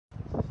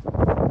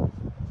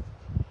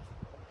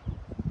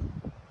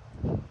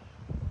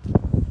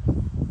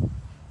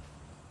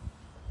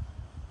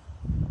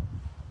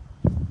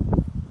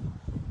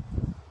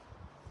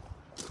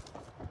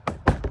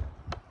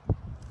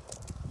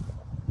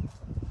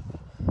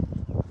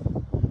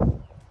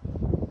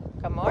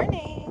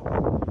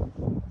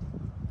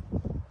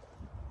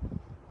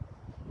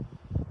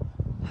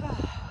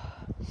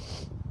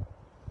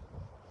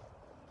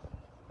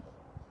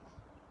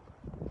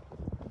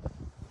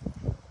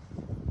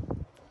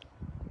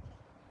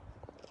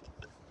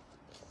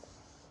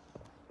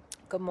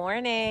Good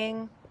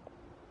morning.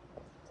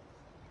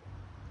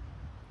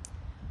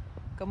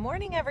 Good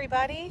morning,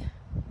 everybody.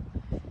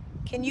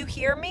 Can you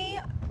hear me?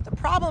 The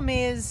problem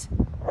is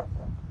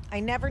I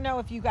never know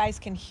if you guys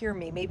can hear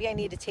me. Maybe I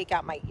need to take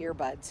out my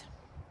earbuds.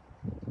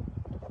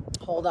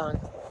 Hold on.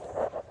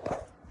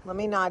 Let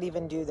me not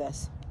even do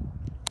this.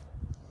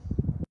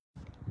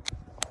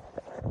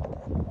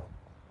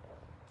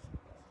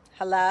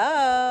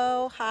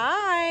 Hello.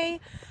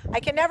 Hi. I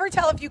can never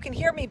tell if you can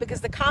hear me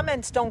because the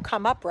comments don't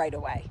come up right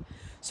away.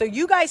 So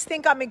you guys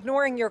think I'm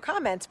ignoring your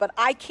comments, but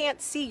I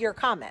can't see your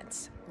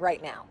comments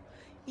right now.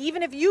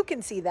 Even if you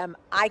can see them,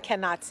 I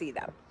cannot see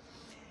them.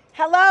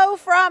 Hello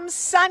from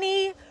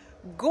sunny,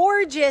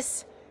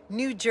 gorgeous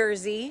New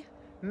Jersey,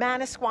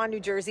 Manasquan, New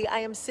Jersey. I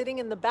am sitting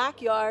in the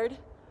backyard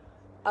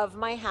of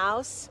my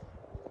house.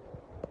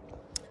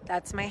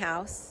 That's my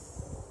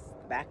house,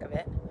 the back of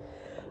it.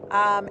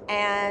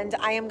 And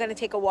I am going to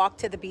take a walk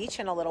to the beach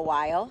in a little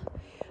while.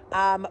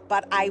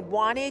 But I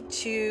wanted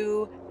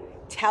to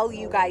tell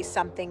you guys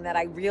something that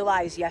I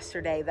realized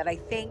yesterday, that I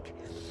think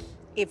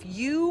if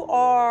you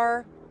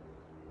are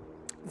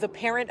the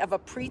parent of a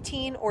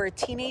preteen or a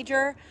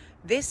teenager,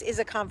 this is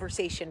a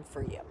conversation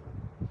for you.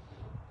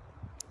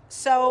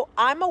 So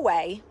I'm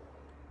away.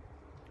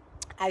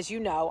 As you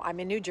know, I'm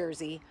in New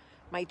Jersey.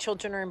 My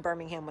children are in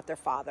Birmingham with their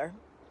father.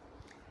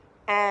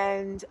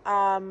 And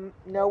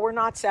no, we're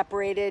not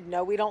separated.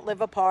 No, we don't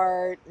live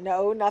apart.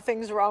 No,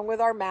 nothing's wrong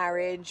with our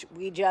marriage.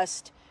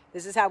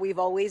 This is how we've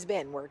always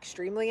been. We're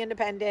extremely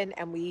independent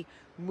and we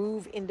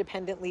move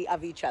independently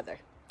of each other.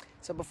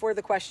 So before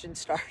the questions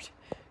start,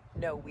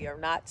 no, we are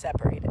not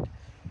separated.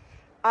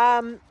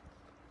 But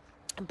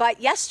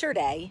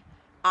yesterday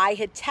I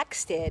had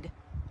texted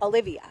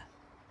Olivia,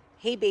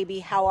 "Hey baby,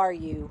 how are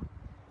you?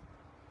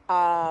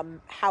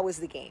 How was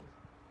the game?"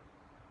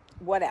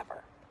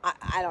 Whatever.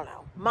 I don't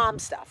know. Mom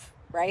stuff,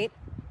 right?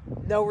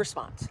 No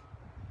response.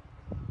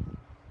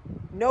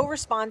 No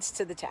response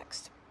to the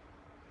text.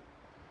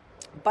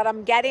 But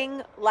I'm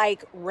getting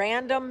like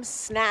random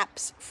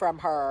snaps from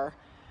her,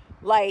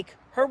 like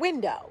her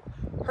window,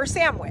 her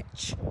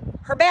sandwich,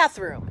 her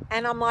bathroom.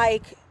 And I'm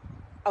like,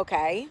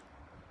 okay.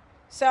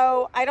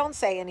 So I don't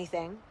say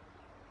anything.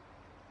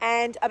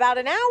 And about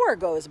an hour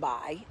goes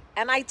by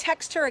and I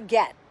text her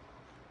again.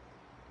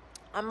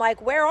 I'm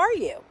like, where are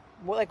you?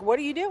 Like, what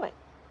are you doing?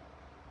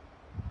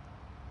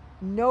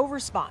 No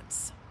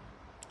response.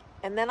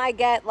 And then I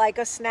get like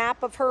a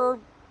snap of her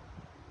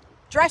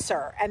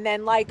dresser and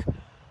then like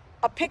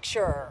a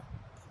picture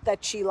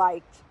that she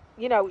liked.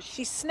 You know,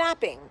 she's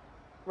snapping,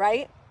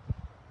 right?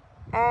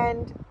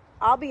 And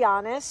I'll be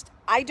honest,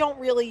 I don't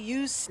really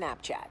use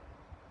Snapchat.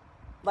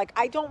 Like,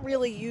 I don't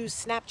really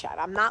use Snapchat.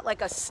 I'm not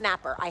like a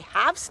snapper. I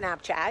have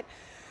Snapchat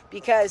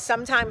because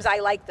sometimes I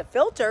like the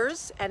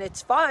filters and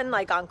it's fun,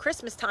 like on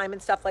Christmas time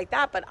and stuff like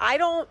that. But I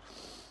don't,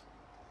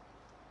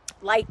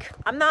 like,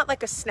 I'm not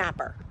like a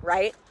snapper,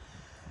 right?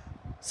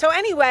 So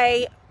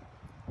anyway,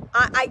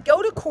 I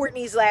go to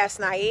Courtney's last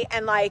night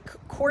and like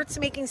Court's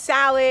making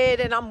salad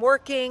and I'm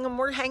working and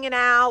we're hanging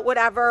out,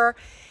 whatever.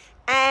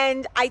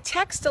 And I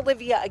text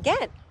Olivia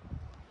again.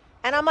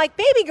 And I'm like,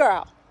 baby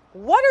girl,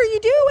 what are you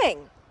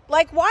doing?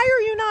 Like, why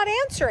are you not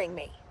answering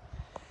me?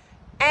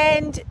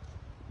 And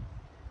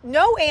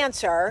no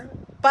answer,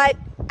 but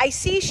I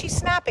see she's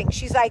snapping.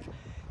 She's like,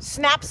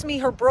 snaps me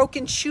her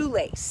broken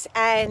shoelace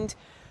and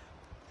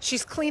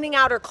she's cleaning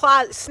out her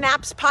closet,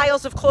 snaps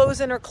piles of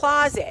clothes in her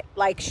closet,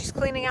 like she's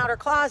cleaning out her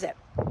closet.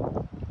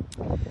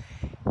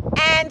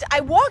 And I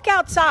walk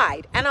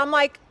outside and I'm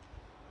like,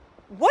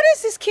 what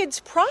is this kid's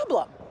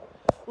problem?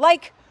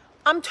 Like,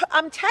 I'm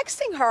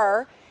texting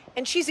her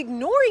and she's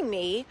ignoring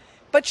me,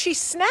 but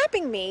she's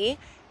snapping me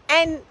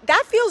and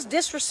that feels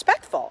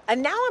disrespectful.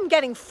 And now I'm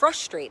getting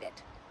frustrated.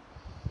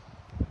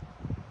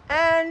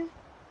 And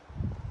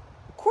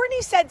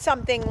Courtney said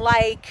something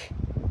like,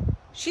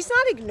 she's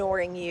not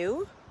ignoring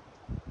you.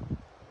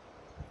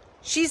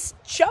 She's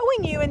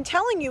showing you and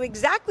telling you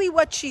exactly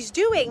what she's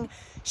doing.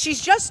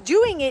 She's just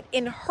doing it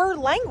in her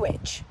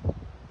language.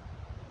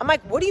 I'm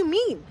like, what do you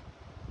mean?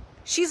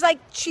 She's like,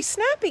 she's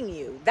snapping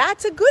you.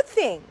 That's a good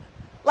thing.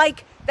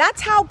 Like,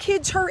 that's how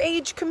kids her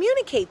age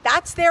communicate.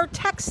 That's their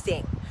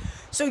texting.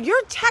 So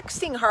you're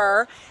texting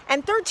her,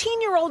 and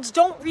 13-year-olds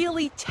don't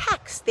really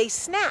text. They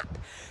snap.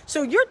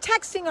 So you're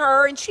texting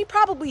her, and she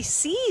probably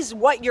sees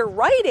what you're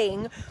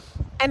writing,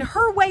 and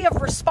her way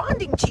of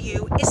responding to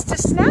you is to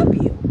snap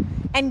you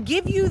and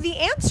give you the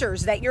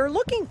answers that you're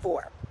looking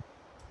for.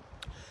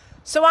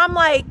 So I'm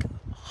like,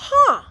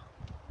 huh.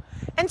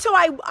 And so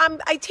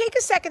I take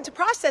a second to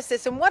process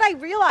this. And what I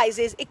realize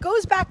is it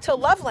goes back to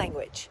love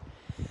language.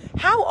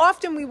 How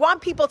often we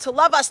want people to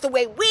love us the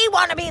way we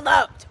want to be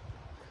loved.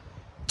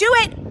 Do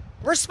it.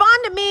 Respond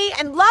to me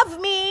and love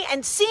me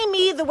and see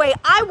me the way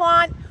I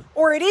want,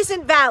 or it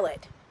isn't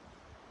valid.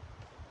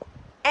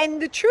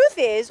 And the truth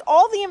is,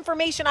 all the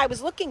information I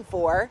was looking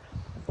for,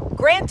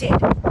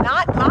 granted,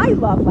 not my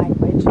love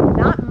language,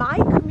 not my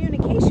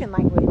communication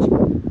language,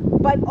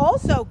 but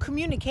also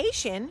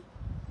communication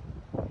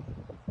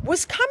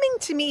was coming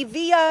to me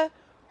via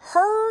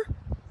her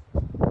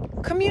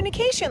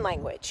communication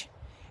language.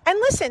 And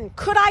listen,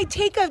 could I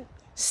take a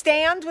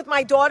stand with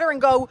my daughter and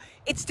go,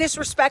 it's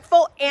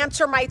disrespectful,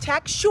 answer my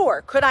text?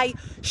 Sure. Could I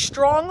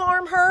strong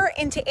arm her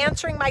into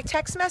answering my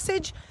text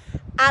message?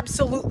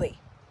 Absolutely.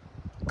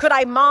 Could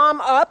I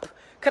mom up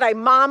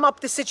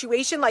the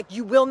situation, like,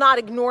 you will not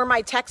ignore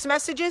my text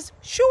messages?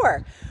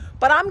 Sure.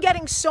 But I'm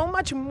getting so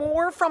much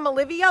more from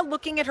Olivia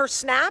looking at her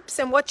snaps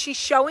and what she's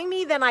showing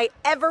me than I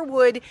ever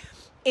would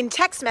in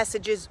text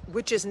messages,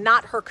 which is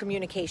not her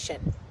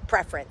communication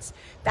preference.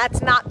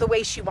 That's not the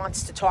way she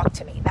wants to talk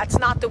to me. That's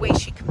not the way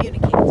she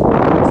communicates.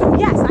 So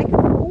yes, I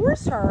can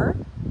force her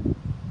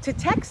to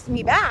text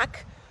me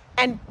back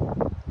and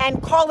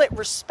call it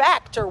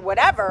respect or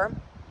whatever,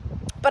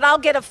 but I'll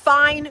get a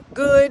fine,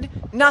 good,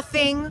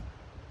 nothing.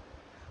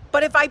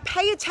 But if I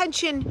pay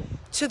attention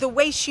to the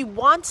way she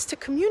wants to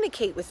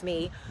communicate with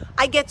me,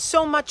 I get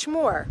so much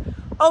more.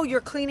 Oh,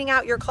 you're cleaning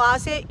out your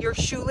closet, your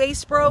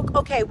shoelace broke?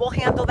 Okay, we'll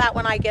handle that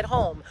when I get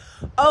home.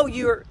 Oh,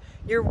 you're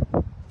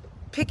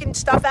picking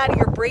stuff out of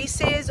your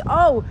braces.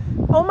 Oh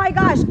my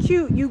gosh,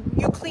 cute. You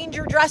cleaned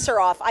your dresser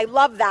off. I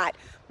love that.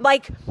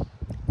 Like,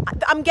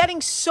 I'm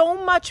getting so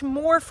much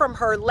more from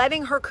her,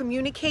 letting her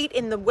communicate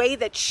in the way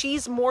that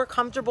she's more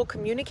comfortable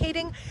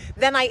communicating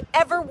than I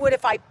ever would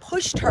if I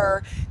pushed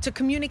her to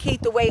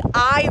communicate the way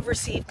I've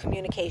received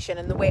communication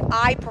and the way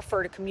I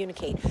prefer to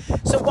communicate.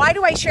 So why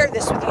do I share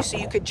this with you? So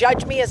you could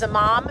judge me as a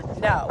mom?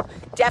 No,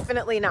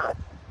 definitely not.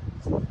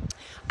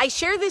 I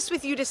share this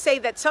with you to say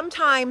that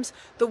sometimes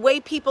the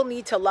way people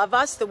need to love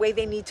us, the way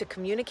they need to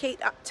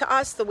communicate to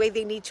us, the way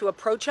they need to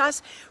approach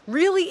us,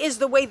 really is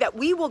the way that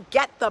we will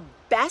get the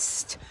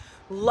best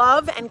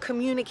love and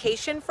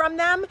communication from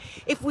them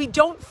if we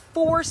don't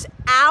force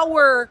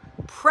our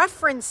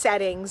preference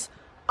settings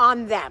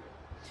on them.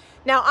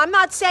 Now, I'm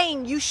not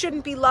saying you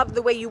shouldn't be loved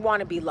the way you want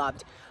to be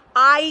loved.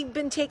 I've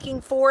been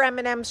taking 4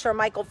 M&Ms from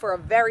Michael for a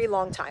very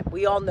long time.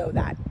 We all know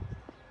that.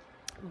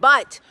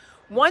 But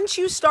once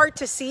you start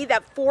to see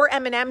that 4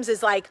 M&Ms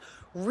is like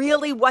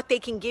really what they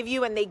can give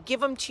you, and they give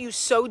them to you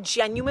so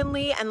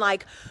genuinely, and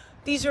like,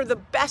 these are the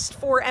best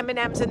 4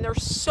 M&Ms and they're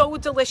so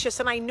delicious,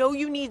 and I know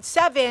you need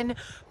 7,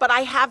 but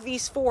I have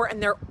these 4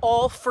 and they're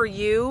all for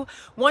you.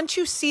 Once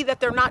you see that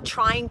they're not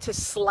trying to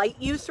slight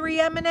you 3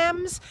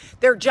 M&Ms,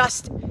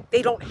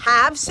 they don't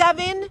have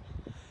 7,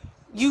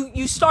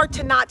 you start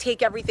to not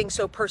take everything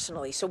so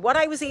personally. So what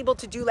I was able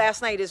to do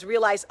last night is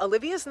realize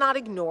Olivia's not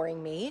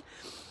ignoring me.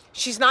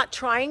 She's not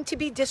trying to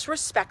be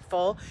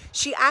disrespectful.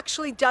 She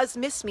actually does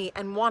miss me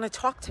and want to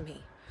talk to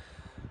me,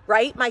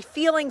 right? My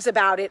feelings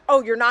about it,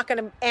 oh, you're not going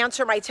to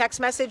answer my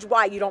text message.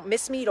 Why? You don't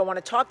miss me? You don't want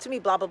to talk to me?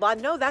 Blah, blah, blah.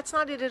 No, that's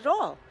not it at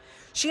all.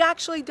 She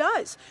actually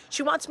does.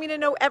 She wants me to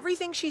know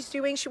everything she's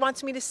doing. She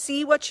wants me to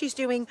see what she's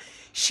doing.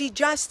 She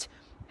just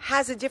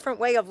has a different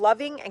way of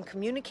loving and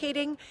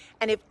communicating.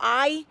 And if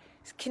I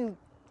can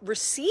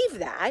receive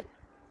that,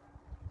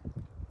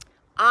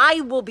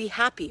 I will be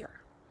happier.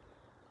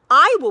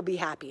 I will be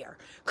happier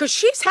because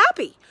she's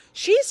happy.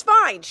 She's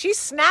fine. She's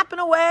snapping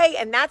away,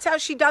 and that's how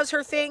she does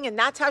her thing, and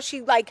that's how she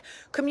like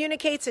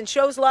communicates and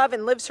shows love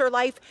and lives her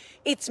life.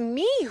 It's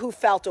me who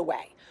felt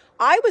away.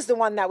 I was the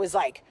one that was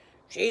like,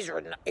 she's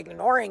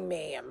ignoring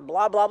me and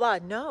blah, blah, blah.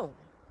 No,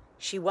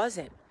 she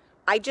wasn't.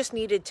 I just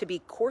needed to be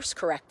course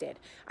corrected.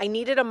 I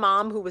needed a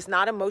mom who was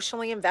not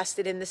emotionally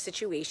invested in the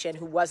situation,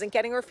 who wasn't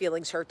getting her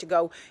feelings hurt, to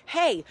go,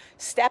 hey,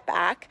 step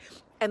back.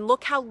 And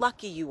look how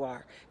lucky you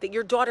are that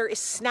your daughter is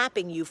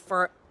snapping you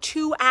for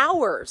 2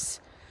 hours.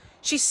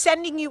 She's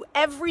sending you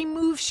every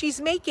move she's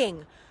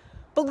making.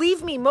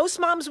 Believe me, most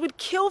moms would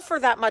kill for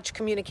that much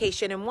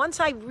communication. And once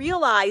I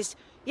realized,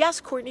 yes,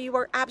 Courtney, you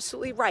are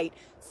absolutely right.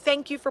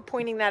 Thank you for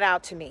pointing that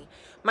out to me.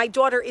 My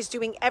daughter is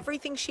doing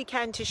everything she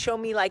can to show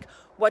me like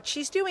what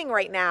she's doing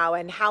right now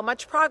and how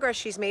much progress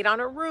she's made on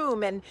her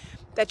room and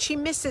that she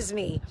misses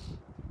me.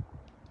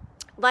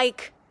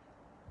 Like,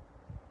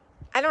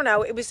 I don't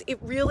know, it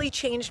really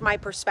changed my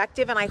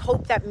perspective, and I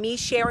hope that me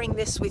sharing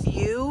this with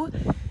you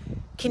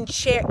can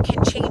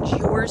change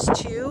yours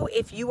too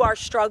if you are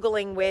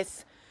struggling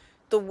with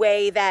the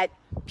way that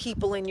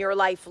people in your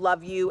life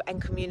love you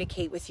and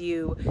communicate with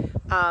you.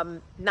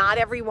 Not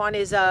everyone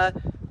is a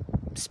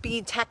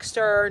speed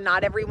texter,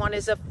 not everyone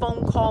is a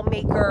phone call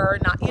maker,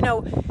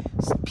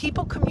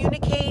 people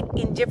communicate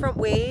in different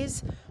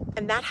ways,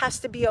 and that has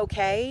to be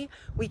okay.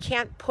 We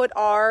can't put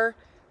our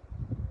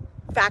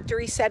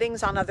factory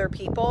settings on other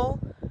people.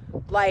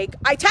 Like,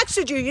 I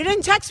texted you, you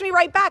didn't text me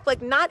right back.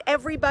 Like, not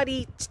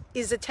everybody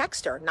is a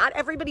texter. Not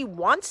everybody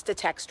wants to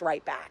text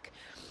right back.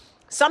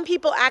 Some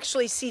people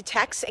actually see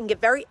texts and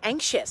get very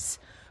anxious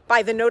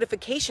by the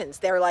notifications.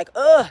 They're like,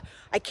 ugh,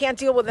 I can't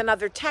deal with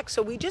another text.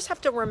 So we just have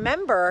to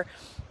remember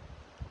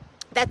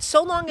that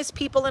so long as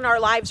people in our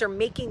lives are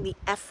making the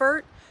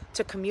effort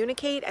to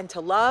communicate and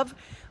to love,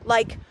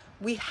 like,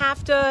 we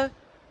have to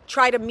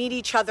try to meet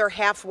each other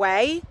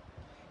halfway.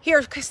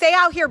 Here, stay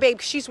out here, babe,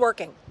 'cause she's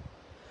working.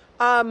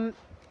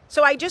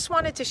 So I just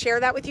wanted to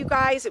share that with you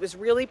guys. It was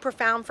really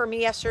profound for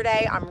me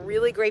yesterday. I'm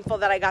really grateful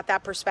that I got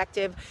that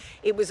perspective.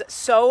 It was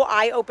so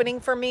eye-opening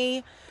for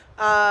me.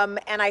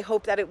 And I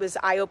hope that it was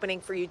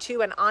eye-opening for you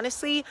too. And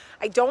honestly,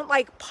 I don't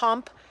like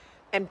pump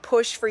and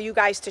push for you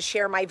guys to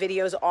share my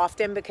videos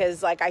often,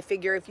 because like I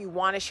figure if you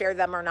want to share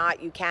them or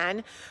not, you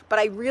can. But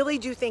I really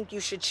do think you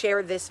should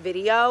share this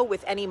video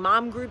with any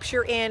mom groups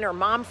you're in or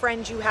mom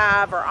friends you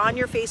have or on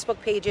your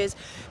Facebook pages,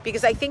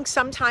 because I think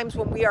sometimes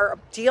when we are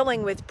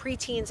dealing with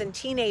preteens and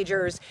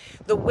teenagers,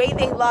 the way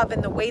they love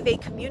and the way they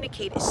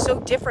communicate is so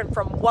different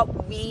from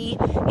what we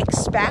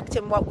expect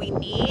and what we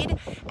need.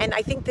 And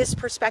I think this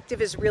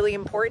perspective is really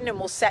important and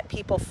will set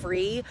people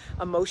free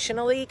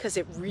emotionally, because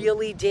it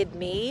really did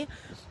me.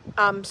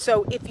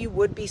 So if you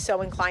would be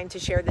so inclined to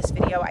share this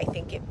video, I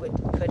think it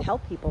could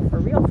help people for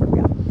real, for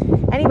real.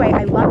 Anyway,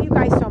 I love you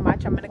guys so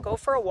much. I'm going to go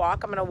for a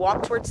walk. I'm going to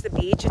walk towards the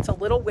beach. It's a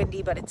little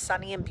windy, but it's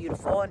sunny and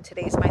beautiful. And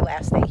today's my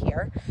last day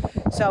here.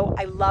 So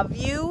I love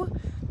you,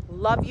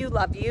 love you,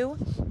 love you.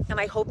 And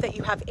I hope that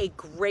you have a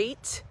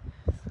great,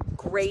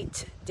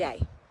 great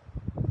day.